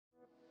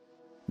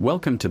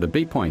Welcome to the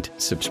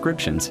BPOINT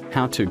Subscriptions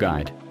How-To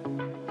Guide.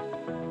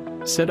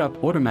 Set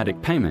up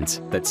automatic payments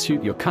that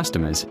suit your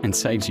customers and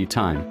saves you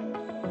time.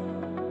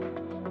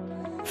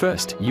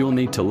 First, you'll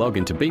need to log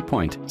into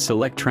BPOINT,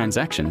 select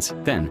Transactions,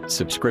 then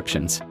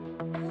Subscriptions.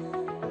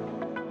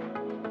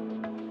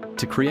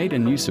 To create a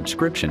new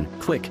subscription,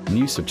 click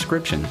New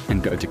Subscription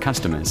and go to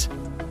Customers.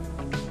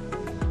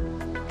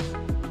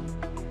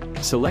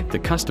 Select the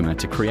customer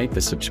to create the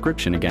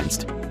subscription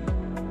against.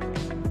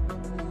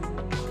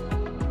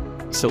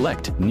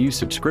 Select New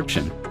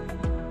Subscription.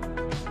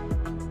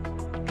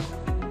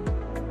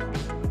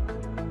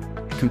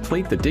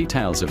 Complete the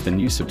details of the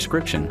new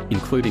subscription,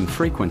 including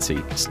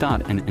frequency,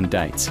 start and end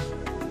dates.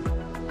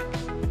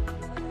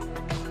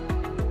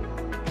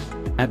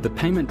 Add the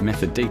payment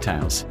method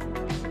details.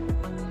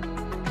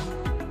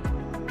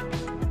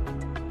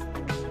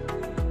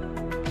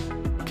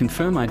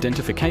 Confirm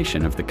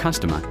identification of the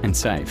customer and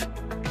save.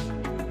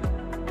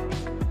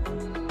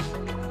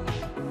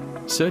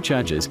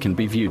 Surcharges can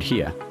be viewed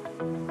here.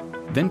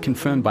 Then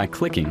confirm by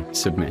clicking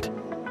Submit.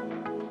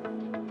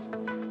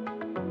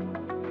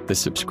 The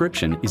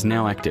subscription is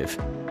now active.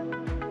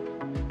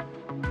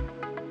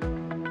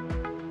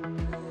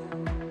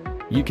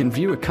 You can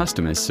view a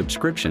customer's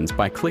subscriptions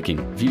by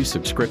clicking View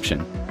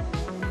Subscription.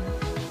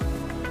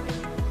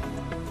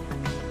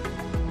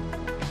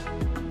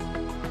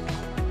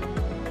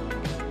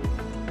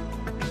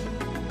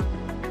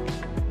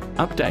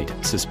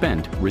 Update,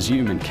 suspend,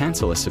 resume and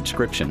cancel a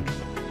subscription.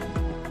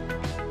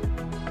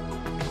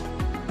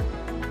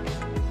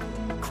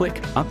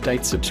 Click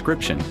Update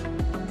Subscription.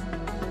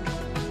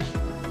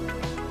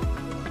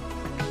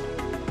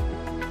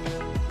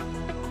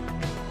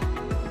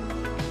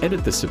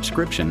 Edit the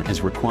subscription as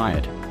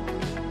required.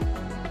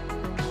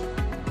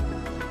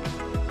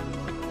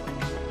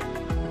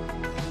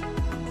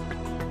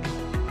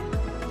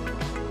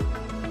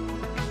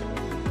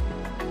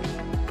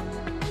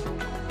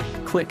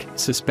 Click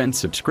Suspend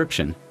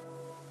Subscription.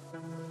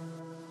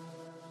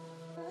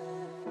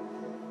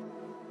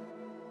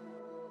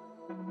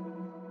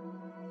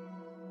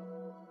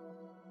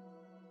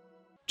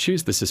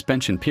 Choose the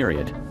suspension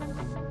period.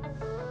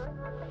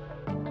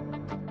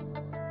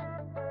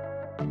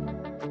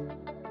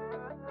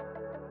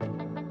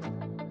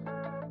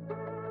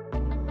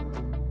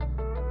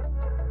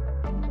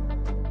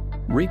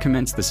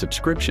 Recommence the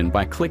subscription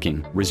by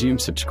clicking Resume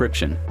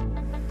Subscription.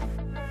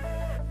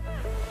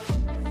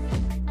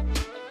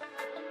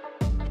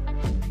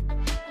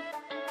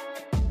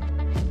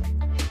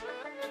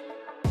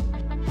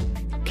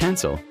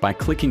 Cancel by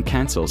clicking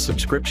Cancel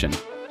Subscription.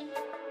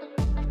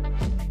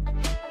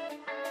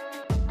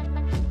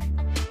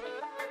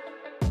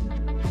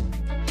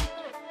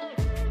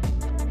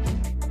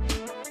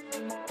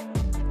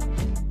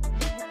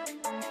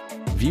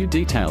 View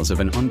details of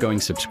an ongoing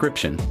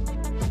subscription.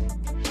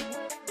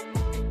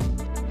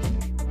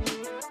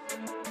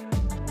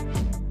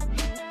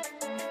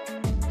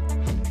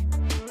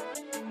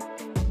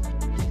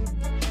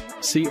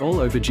 See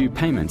all overdue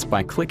payments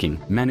by clicking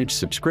Manage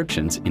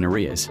Subscriptions in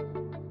Arrears.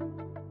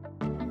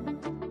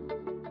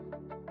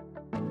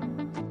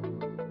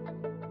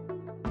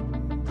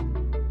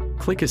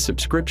 Click a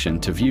subscription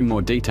to view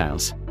more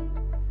details.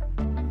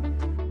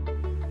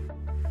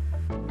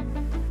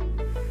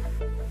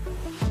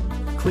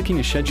 Clicking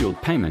a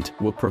scheduled payment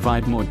will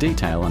provide more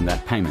detail on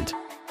that payment.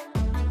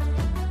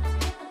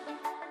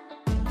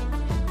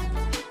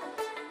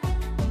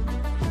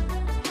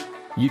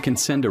 You can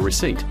send a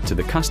receipt to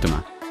the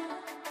customer.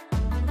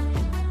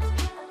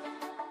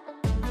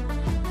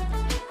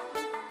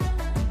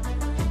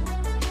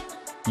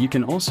 You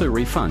can also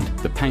refund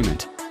the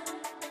payment.